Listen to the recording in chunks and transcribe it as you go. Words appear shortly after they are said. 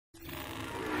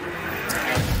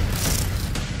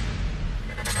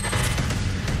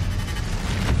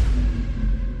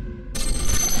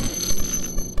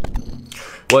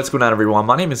What's going on, everyone?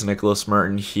 My name is Nicholas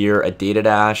Merton here at Data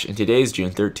Dash, and today is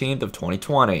June 13th of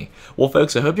 2020. Well,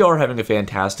 folks, I hope you all are having a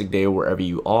fantastic day wherever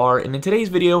you are, and in today's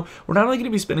video, we're not only going to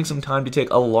be spending some time to take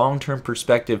a long-term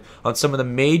perspective on some of the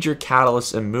major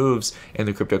catalysts and moves in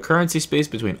the cryptocurrency space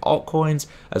between altcoins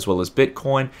as well as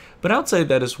Bitcoin, but outside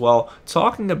that as well,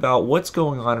 talking about what's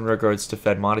going on in regards to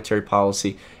Fed monetary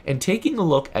policy and taking a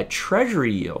look at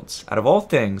Treasury yields, out of all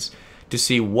things, to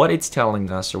see what it's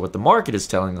telling us or what the market is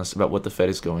telling us about what the Fed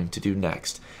is going to do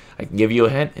next. I can give you a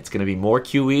hint, it's going to be more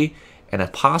QE and a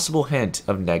possible hint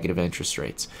of negative interest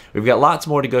rates. We've got lots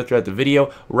more to go throughout the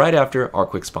video right after our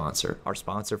quick sponsor. Our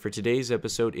sponsor for today's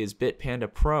episode is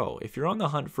Bitpanda Pro. If you're on the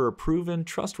hunt for a proven,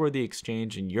 trustworthy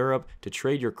exchange in Europe to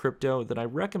trade your crypto, then I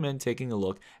recommend taking a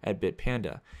look at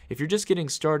Bitpanda. If you're just getting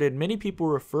started, many people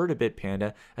refer to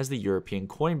Bitpanda as the European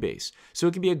Coinbase, so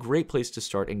it can be a great place to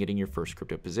start in getting your first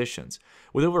crypto positions.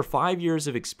 With over 5 years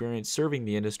of experience serving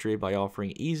the industry by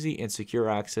offering easy and secure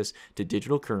access to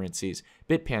digital currencies,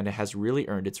 Bitpanda has really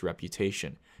earned its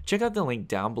reputation. Check out the link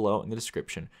down below in the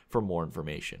description for more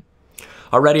information.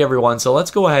 Alrighty, everyone, so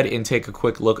let's go ahead and take a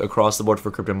quick look across the board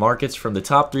for crypto markets. From the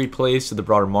top 3 plays to the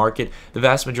broader market, the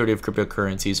vast majority of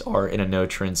cryptocurrencies are in a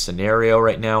no-trend scenario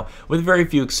right now, with very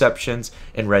few exceptions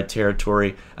in red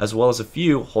territory, as well as a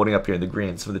few holding up here in the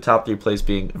green. So the top 3 plays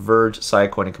being Verge,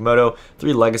 Siacoin, and Komodo,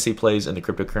 3 legacy plays in the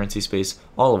cryptocurrency space,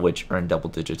 all of which are in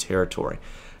double-digit territory.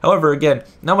 However, again,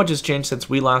 not much has changed since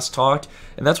we last talked,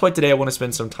 and that's why today I want to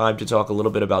spend some time to talk a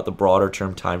little bit about the broader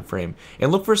term time frame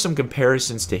and look for some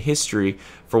comparisons to history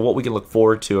for what we can look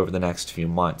forward to over the next few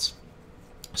months.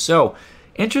 So,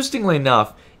 interestingly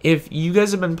enough, if you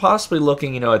guys have been possibly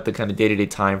looking, at the kind of day-to-day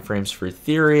time frames for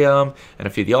Ethereum and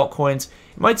a few of the altcoins,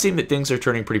 it might seem that things are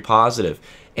turning pretty positive.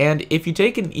 And if you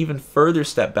take an even further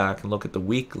step back and look at the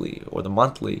weekly or the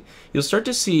monthly, you'll start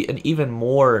to see an even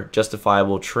more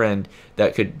justifiable trend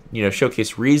that could,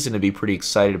 showcase reason to be pretty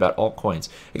excited about altcoins.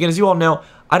 Again, as you all know,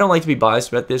 I don't like to be biased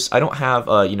about this. I don't have,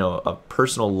 a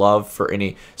personal love for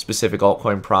any specific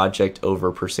altcoin project over,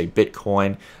 per se,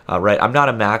 Bitcoin, right? I'm not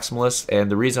a maximalist,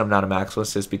 and the reason I'm not a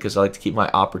maximalist is because I like to keep my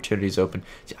opportunities open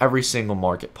to every single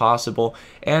market possible,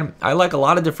 and I like a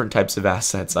lot of different types of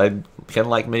assets. I can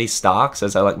like many stocks,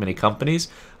 as I like many companies.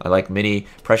 I like many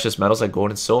precious metals like gold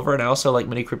and silver, and I also like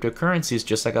many cryptocurrencies,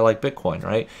 just like I like Bitcoin,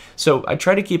 right? So I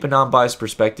try to keep a non-biased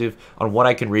perspective on what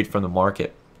I can read from the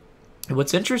market. And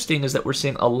what's interesting is that we're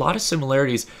seeing a lot of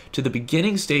similarities to the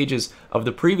beginning stages of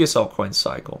the previous altcoin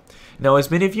cycle. Now,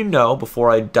 as many of you know, before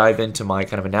I dive into my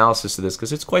kind of analysis of this,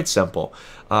 because it's quite simple,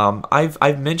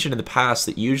 I've mentioned in the past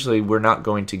that usually we're not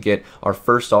going to get our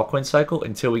first altcoin cycle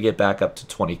until we get back up to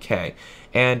 20K.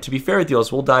 And to be fair with you,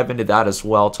 we'll dive into that as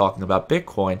well, talking about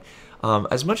Bitcoin.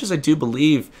 As much as I do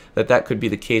believe that that could be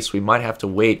the case, we might have to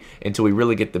wait until we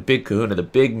really get the big kahuna, the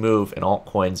big move in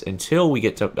altcoins until we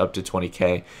get up to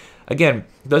 20K. Again,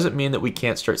 doesn't mean that we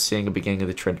can't start seeing a beginning of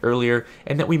the trend earlier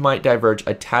and that we might diverge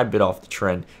a tad bit off the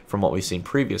trend from what we've seen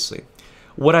previously.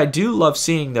 What I do love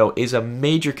seeing, though, is a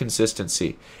major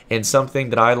consistency in something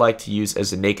that I like to use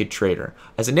as a naked trader.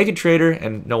 As a naked trader,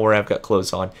 and know where I've got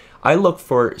clothes on, I look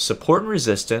for support and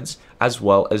resistance as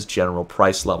well as general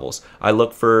price levels. I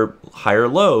look for higher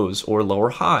lows or lower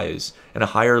highs and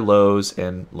higher lows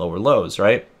and lower lows,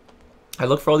 right? I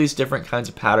look for all these different kinds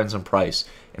of patterns on price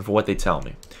and for what they tell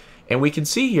me. And we can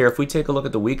see here, if we take a look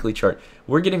at the weekly chart,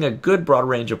 we're getting a good broad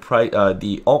range of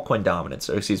the altcoin dominance,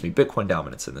 or excuse me, Bitcoin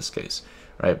dominance in this case,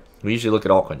 right? We usually look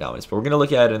at altcoin dominance, but we're going to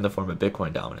look at it in the form of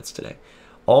Bitcoin dominance today,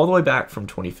 all the way back from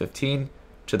 2015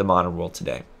 to the modern world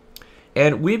today.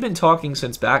 And we've been talking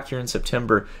since back here in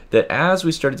September that as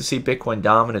we started to see Bitcoin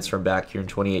dominance from back here in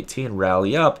 2018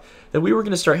 rally up, that we were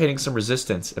going to start hitting some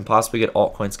resistance and possibly get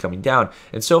altcoins coming down.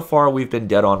 And so far, we've been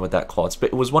dead on with that call.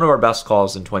 It was one of our best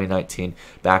calls in 2019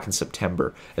 back in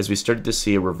September as we started to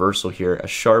see a reversal here, a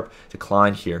sharp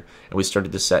decline here, and we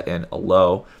started to set in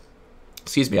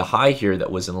a high here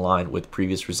that was in line with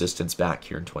previous resistance back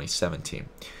here in 2017.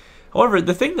 However,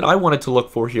 the thing that I wanted to look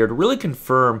for here to really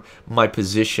confirm my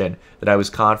position that I was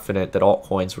confident that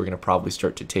altcoins were going to probably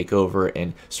start to take over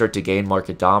and start to gain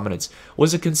market dominance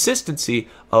was a consistency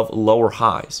of lower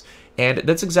highs. And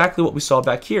that's exactly what we saw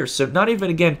back here. So not even,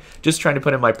 again, just trying to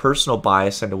put in my personal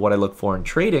bias into what I look for in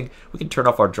trading. We can turn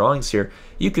off our drawings here.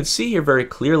 You can see here very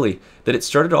clearly that it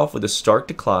started off with a stark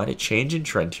decline, a change in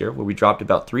trend here where we dropped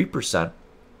about 3%,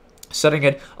 setting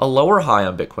in a lower high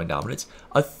on Bitcoin dominance,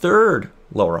 a third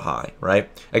lower high, right?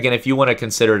 Again, if you want to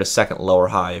consider it a second lower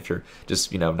high, if you're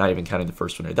just, not even counting the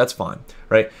first one here, that's fine,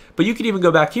 right? But you could even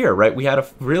go back here, right? We had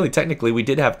technically, we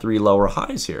did have 3 lower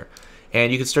highs here.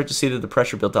 And you can start to see that the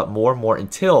pressure built up more and more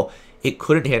until it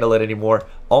couldn't handle it anymore.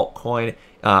 Altcoin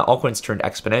altcoins turned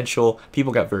exponential,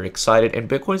 people got very excited, and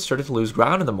Bitcoin started to lose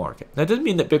ground in the market. That doesn't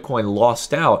mean that Bitcoin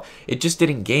lost out. It just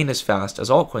didn't gain as fast as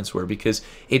altcoins were, because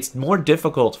it's more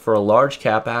difficult for a large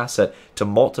cap asset to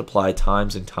multiply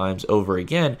times and times over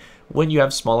again when you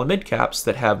have small and mid caps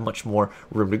that have much more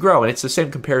room to grow. And it's the same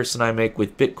comparison I make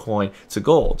with Bitcoin to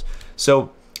gold.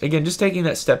 So again, just taking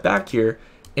that step back here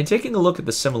and taking a look at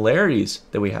the similarities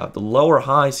that we have, the lower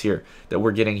highs here that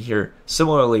we're getting here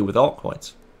similarly with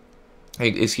altcoins.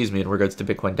 Excuse me, in regards to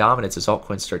Bitcoin dominance as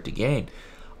altcoins start to gain.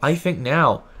 I think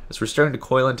now, as we're starting to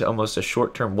coil into almost a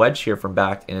short-term wedge here from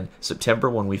back in September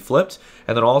when we flipped,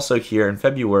 and then also here in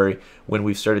February when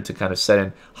we've started to kind of set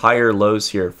in higher lows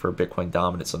here for Bitcoin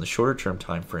dominance on the shorter-term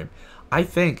time frame, I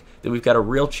think that we've got a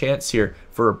real chance here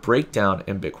for a breakdown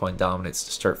in Bitcoin dominance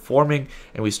to start forming,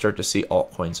 and we start to see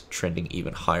altcoins trending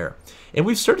even higher. And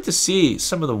we've started to see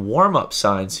some of the warm-up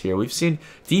signs here. We've seen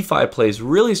DeFi plays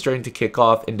really starting to kick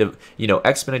off into,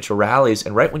 exponential rallies,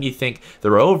 and right when you think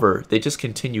they're over, they just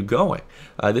continue going.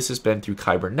 This has been through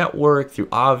Kyber Network, through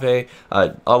Aave,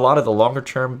 a lot of the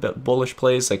longer-term bullish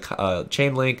plays like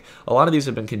Chainlink. A lot of these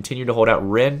have been continuing to hold out.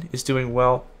 Ren is doing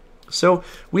well. So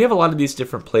we have a lot of these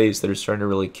different plays that are starting to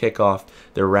really kick off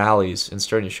their rallies and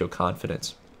starting to show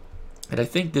confidence. And I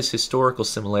think this historical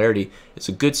similarity is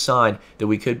a good sign that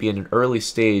we could be in an early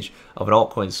stage of an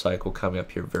altcoin cycle coming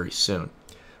up here very soon.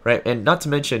 Right? And not to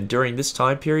mention, during this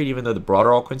time period, even though the broader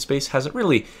altcoin space hasn't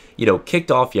really,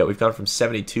 kicked off yet, we've gone from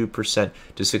 72%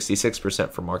 to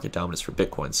 66% for market dominance for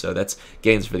Bitcoin. So that's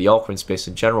gains for the altcoin space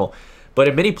in general. But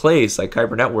in many plays, like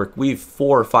Kyber Network, we've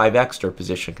 4 or 5x our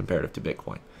position comparative to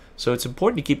Bitcoin. So it's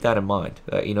important to keep that in mind.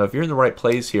 If you're in the right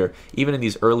place here, even in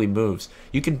these early moves,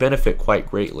 you can benefit quite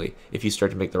greatly if you start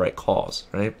to make the right calls,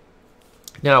 right?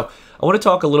 Now, I want to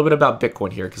talk a little bit about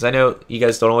Bitcoin here, because I know you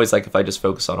guys don't always like if I just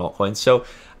focus on altcoins. So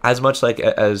as much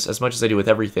as I do with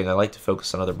everything, I like to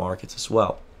focus on other markets as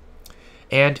well.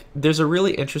 And there's a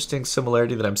really interesting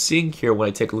similarity that I'm seeing here when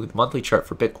I take a look at the monthly chart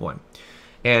for Bitcoin.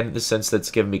 And the sense that's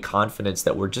given me confidence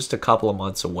that we're just a couple of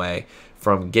months away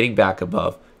from getting back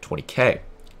above 20K.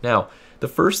 Now, the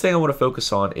first thing I want to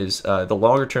focus on is the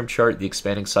longer term chart, the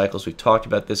expanding cycles. We've talked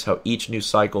about this, how each new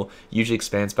cycle usually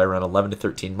expands by around 11 to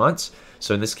 13 months.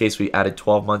 So in this case, we added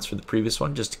 12 months for the previous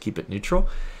one just to keep it neutral.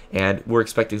 And we're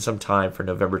expecting some time for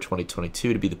November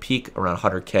 2022 to be the peak around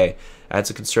 100K.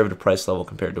 That's a conservative price level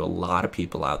compared to a lot of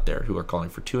people out there who are calling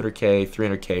for 200K,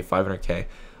 300K, 500K.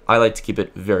 I like to keep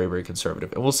it very, very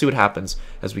conservative. And we'll see what happens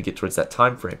as we get towards that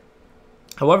time frame.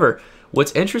 However,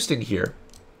 what's interesting here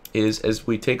is as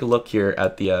we take a look here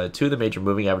at the 2 of the major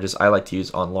moving averages I like to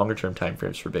use on longer term time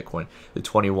frames for Bitcoin, the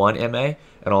 21 MA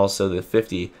and also the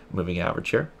 50 moving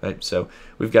average here, right? So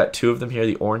we've got 2 of them here.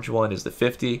 The orange one is the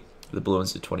 50, the blue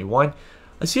one's the 21.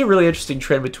 I see a really interesting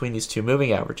trend between these 2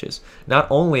 moving averages. Not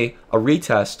only a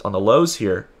retest on the lows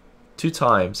here 2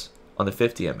 times on the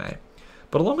 50 MA,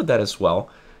 but along with that as well,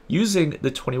 using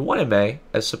the 21 MA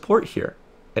as support here.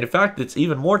 And in fact, it's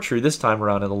even more true this time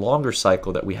around in the longer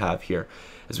cycle that we have here.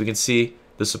 As we can see,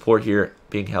 the support here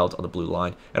being held on the blue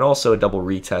line, and also a double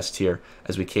retest here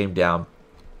as we came down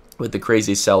with the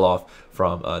crazy sell-off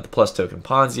from the Plus token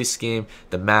Ponzi scheme,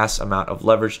 the mass amount of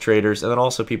leverage traders, and then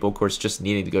also people, of course, just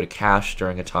needing to go to cash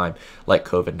during a time like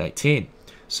COVID-19.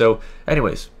 So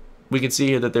anyways, we can see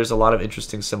here that there's a lot of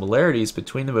interesting similarities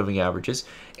between the moving averages.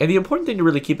 And the important thing to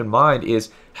really keep in mind is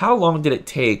how long did it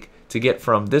take to get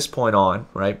from this point on,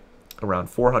 right, around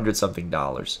 $400 something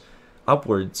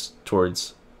upwards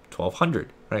towards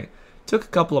 1200, right? Took a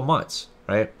couple of months,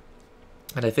 right?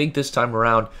 And I think this time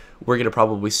around we're going to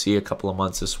probably see a couple of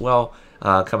months as well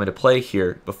come into play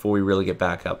here before we really get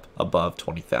back up above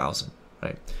 20,000,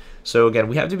 right? So again,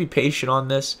 we have to be patient on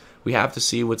this. We have to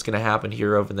see what's going to happen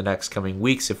here over the next coming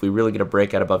weeks if we really get a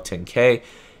breakout above 10K.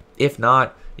 If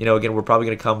not, again, we're probably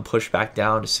going to come push back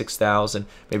down to 6,000,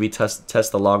 maybe test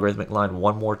the logarithmic line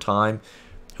one more time.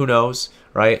 Who knows,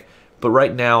 right? But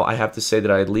right now, I have to say that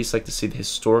I at least like to see the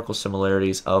historical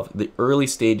similarities of the early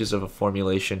stages of a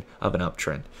formulation of an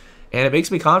uptrend. And it makes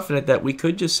me confident that we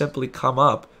could just simply come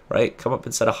up, right? Come up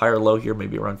and set a higher low here,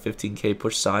 maybe around 15K,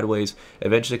 push sideways,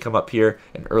 eventually come up here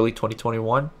in early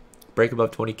 2021, break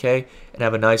above 20K, and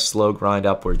have a nice slow grind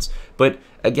upwards. But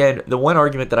again, the one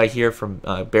argument that I hear from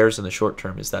bears in the short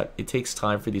term is that it takes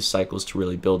time for these cycles to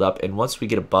really build up. And once we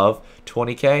get above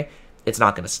 20K, it's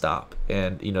not going to stop.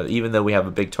 And even though we have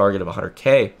a big target of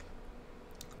 100K,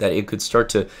 that it could start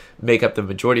to make up the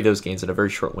majority of those gains in a very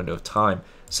short window of time,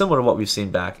 similar to what we've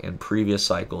seen back in previous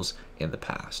cycles in the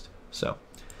past. So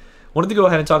wanted to go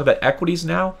ahead and talk about equities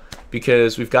now,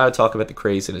 because we've got to talk about the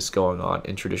craziness going on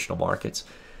in traditional markets.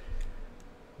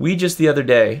 We just the other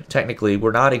day, technically,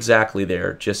 we're not exactly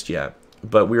there just yet,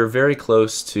 but we were very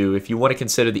close to, if you want to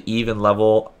consider the even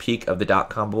level peak of the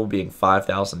dot-com bubble being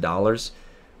 $5,000,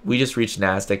 we just reached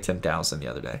NASDAQ 10,000 the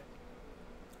other day.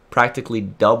 Practically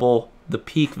double the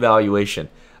peak valuation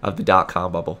of the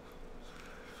dot-com bubble.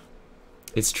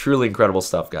 It's truly incredible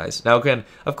stuff, guys. Now, again,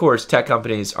 of course, tech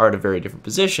companies are at a very different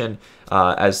position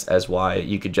as why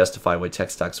you could justify why tech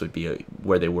stocks would be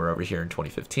where they were over here in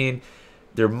 2015.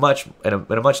 They're in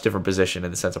a much different position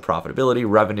in the sense of profitability,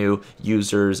 revenue,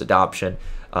 users, adoption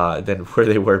than where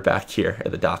they were back here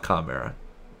at the dot-com era.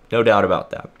 No doubt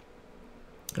about that.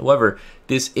 However,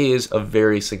 this is a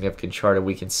very significant chart, and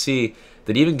we can see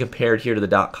that even compared here to the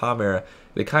dot-com era,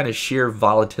 the kind of sheer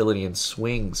volatility and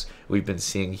swings we've been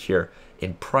seeing here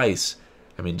in price,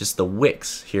 I mean, just the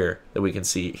wicks here that we can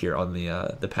see here on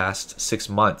the past 6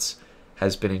 months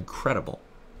has been incredible.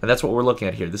 And that's what we're looking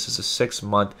at here. This is a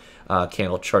 6-month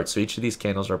candle chart. So each of these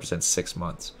candles represents 6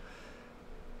 months.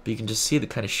 But you can just see the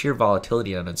kind of sheer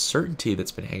volatility and uncertainty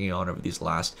that's been hanging on over these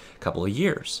last couple of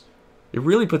years. It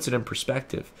really puts it in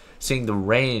perspective, seeing the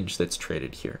range that's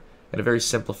traded here in a very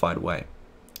simplified way.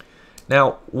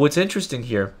 Now, what's interesting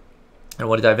here, I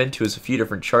want to dive into, is a few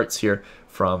different charts here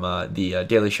from the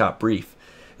Daily Shop Brief.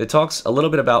 It talks a little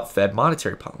bit about Fed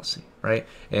monetary policy, right?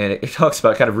 And it talks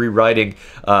about kind of rewriting,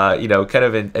 kind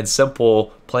of in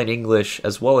simple, plain English,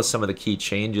 as well as some of the key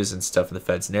changes and stuff in the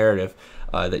Fed's narrative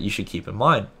that you should keep in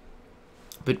mind.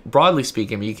 But broadly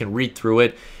speaking, you can read through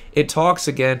it. It talks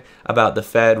again about the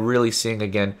Fed really seeing,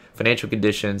 again, financial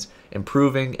conditions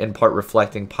improving, in part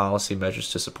reflecting policy measures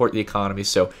to support the economy.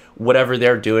 So whatever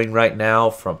they're doing right now,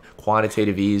 from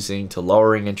quantitative easing to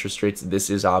lowering interest rates, this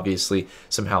is obviously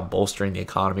somehow bolstering the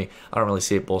economy. I don't really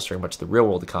see it bolstering much the real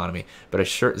world economy, but I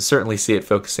certainly see it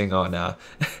focusing on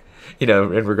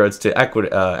in regards to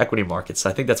equity markets.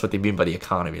 I think that's what they mean by the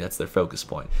economy. That's their focus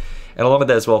point. And along with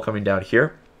that as well, coming down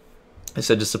here, it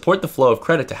said to support the flow of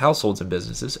credit to households and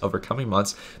businesses over coming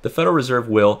months, the Federal Reserve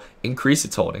will increase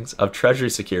its holdings of Treasury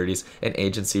securities and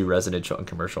agency residential and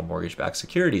commercial mortgage-backed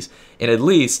securities in at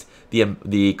least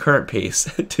the current pace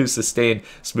to sustain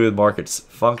smooth markets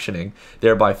functioning,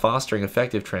 thereby fostering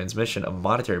effective transmission of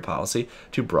monetary policy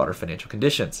to broader financial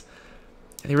conditions.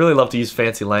 They really love to use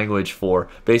fancy language for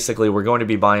basically we're going to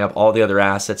be buying up all the other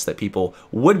assets that people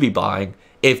would be buying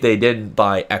if they didn't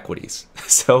buy equities.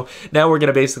 So now we're going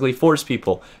to basically force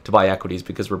people to buy equities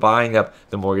because we're buying up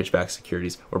the mortgage-backed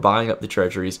securities, we're buying up the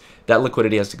treasuries. That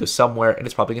liquidity has to go somewhere, and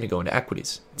it's probably going to go into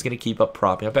equities. It's going to keep up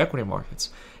propping up equity markets.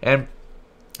 And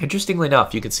interestingly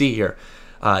enough, you can see here,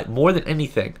 more than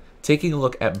anything, taking a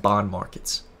look at bond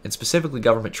markets, and specifically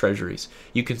government treasuries,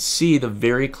 you can see the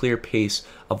very clear pace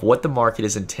of what the market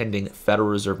is intending Federal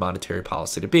Reserve monetary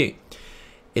policy to be.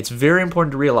 It's very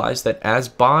important to realize that as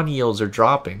bond yields are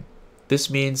dropping, this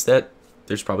means that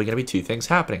there's probably going to be two things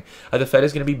happening. The Fed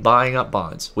is going to be buying up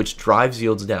bonds, which drives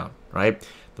yields down, right?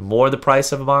 The more the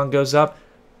price of a bond goes up,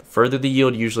 the further the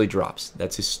yield usually drops.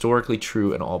 That's historically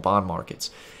true in all bond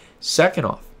markets. Second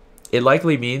off, it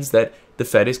likely means that the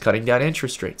Fed is cutting down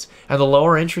interest rates. And the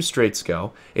lower interest rates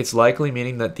go, it's likely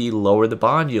meaning that the lower the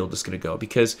bond yield is going to go.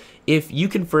 Because if you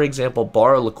can, for example,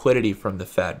 borrow liquidity from the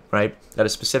Fed, right, at a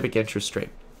specific interest rate,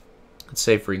 let's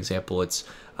say, for example, it's,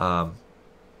 and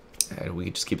we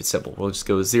can just keep it simple. We'll just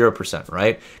go with 0%,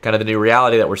 right? Kind of the new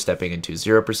reality that we're stepping into.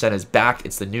 0% is back.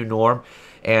 It's the new norm.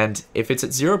 And if it's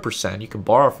at 0%, you can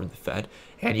borrow from the Fed,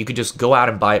 and you can just go out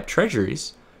and buy up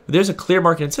treasuries. There's a clear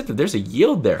market incentive. There's a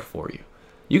yield there for you.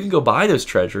 You can go buy those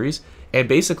treasuries and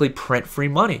basically print free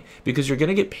money because you're going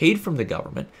to get paid from the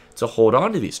government to hold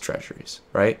on to these treasuries,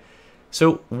 right?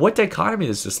 So what dichotomy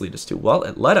does this lead us to? Well,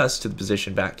 it led us to the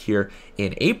position back here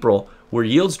in April where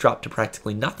yields dropped to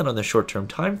practically nothing on the short-term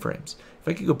time frames. If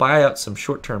I could go buy out some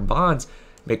short-term bonds,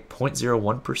 make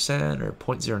 0.01% or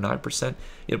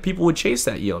 0.09%, people would chase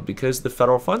that yield because the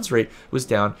federal funds rate was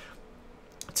down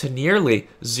to nearly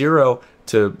 0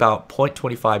 to about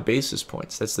 0.25 basis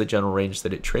points. That's the general range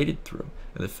that it traded through,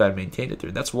 and the Fed maintained it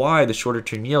through. That's why the shorter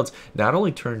term yields not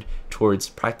only turned towards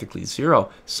practically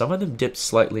 0, some of them dipped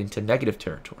slightly into negative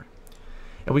territory.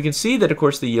 And we can see that, of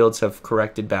course, the yields have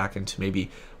corrected back into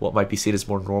maybe what might be seen as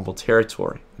more normal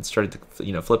territory and started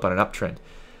to flip on an uptrend.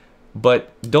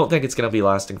 But don't think it's going to be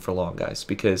lasting for long, guys,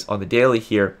 because on the daily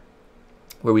here,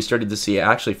 where we started to see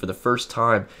actually for the first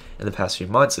time in the past few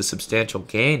months a substantial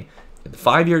gain in the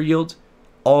 5-year yield,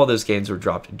 all of those gains were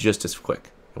dropped just as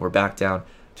quick. And we're back down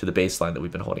to the baseline that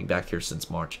we've been holding back here since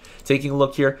March. Taking a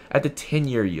look here at the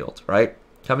 10-year yield, right?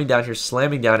 Coming down here,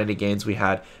 slamming down into gains we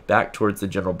had back towards the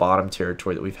general bottom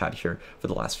territory that we've had here for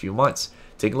the last few months.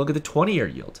 Take a look at the 20-year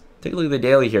yield. Take a look at the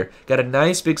daily here. Got a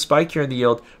nice big spike here in the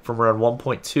yield from around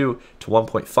 1.2 to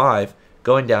 1.5,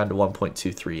 going down to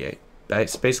 1.238.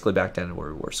 It's basically back down to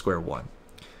where we were, square one.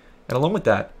 And along with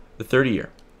that, the 30-year,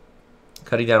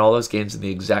 cutting down all those gains in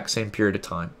the exact same period of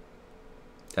time,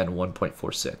 down to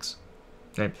 1.46.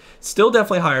 Okay. Still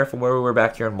definitely higher from where we were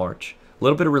back here in March. A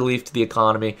little bit of relief to the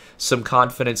economy, some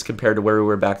confidence compared to where we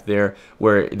were back there,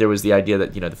 where there was the idea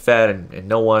that, you know, the Fed and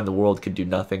no one in the world could do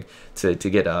nothing to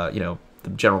get, you know, the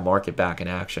general market back in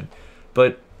action.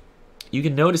 But you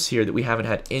can notice here that we haven't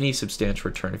had any substantial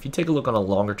return. If you take a look on a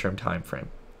longer-term time frame,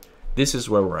 this is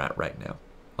where we're at right now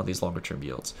on these longer-term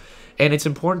yields. And it's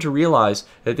important to realize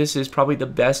that this is probably the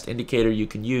best indicator you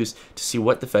can use to see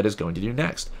what the Fed is going to do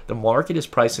next. The market is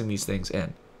pricing these things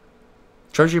in.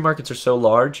 Treasury markets are so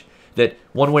large that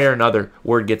one way or another,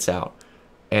 word gets out.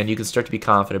 And you can start to be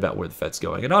confident about where the Fed's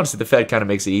going. And honestly, the Fed kind of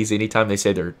makes it easy. Anytime they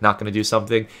say they're not going to do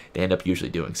something, they end up usually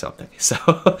doing something. So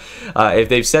if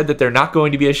they've said that they're not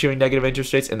going to be issuing negative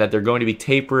interest rates and that they're going to be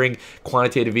tapering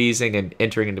quantitative easing and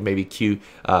entering into maybe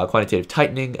quantitative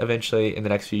tightening eventually in the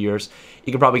next few years,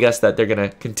 you can probably guess that they're going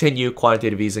to continue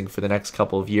quantitative easing for the next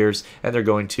couple of years, and they're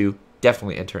going to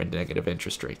definitely enter into negative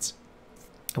interest rates.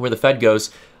 And where the Fed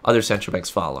goes, other central banks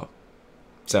follow.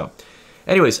 So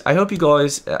anyways, I hope you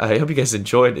guys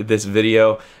enjoyed this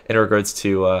video in regards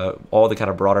to all the kind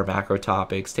of broader macro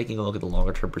topics, taking a look at the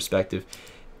longer term perspective.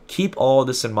 Keep all of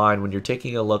this in mind when you're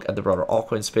taking a look at the broader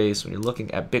altcoin space, when you're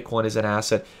looking at Bitcoin as an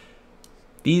asset.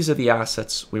 These are the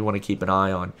assets we want to keep an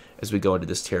eye on as we go into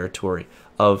this territory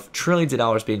of trillions of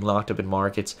dollars being locked up in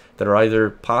markets that are either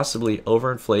possibly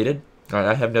overinflated.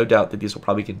 I have no doubt that these will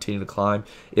probably continue to climb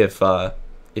if the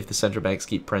central banks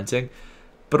keep printing.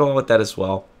 But along with that as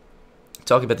well,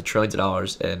 talking about the trillions of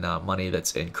dollars in money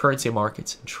that's in currency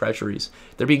markets and treasuries,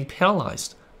 they're being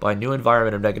penalized by a new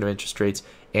environment of negative interest rates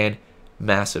and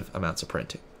massive amounts of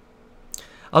printing.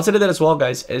 Outside of that as well,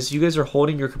 guys, as you guys are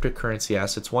holding your cryptocurrency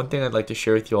assets, one thing I'd like to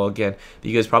share with you all again that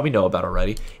you guys probably know about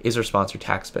already is our sponsor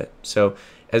TaxBit. So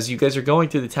as you guys are going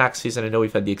through the tax season, I know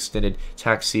we've had the extended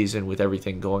tax season with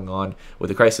everything going on with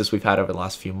the crisis we've had over the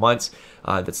last few months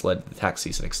that's led to the tax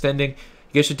season extending.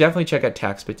 You guys should definitely check out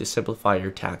TaxBit to simplify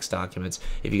your tax documents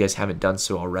if you guys haven't done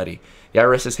so already. The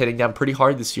IRS is hitting down pretty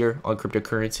hard this year on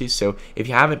cryptocurrencies, so if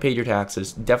you haven't paid your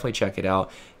taxes, definitely check it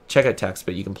out. Check out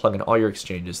TaxBit. You can plug in all your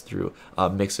exchanges through a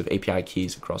mix of API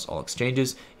keys across all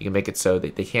exchanges. You can make it so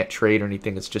that they can't trade or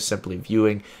anything. It's just simply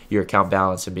viewing your account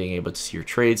balance and being able to see your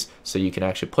trades, so you can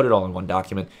actually put it all in one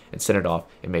document and send it off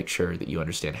and make sure that you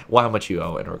understand how much you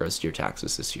owe in regards to your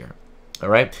taxes this year. All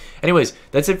right. Anyways,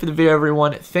 that's it for the video,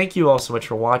 everyone. Thank you all so much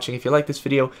for watching. If you like this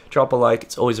video, drop a like.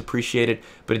 It's always appreciated.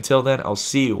 But until then, I'll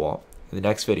see you all in the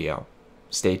next video.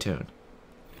 Stay tuned.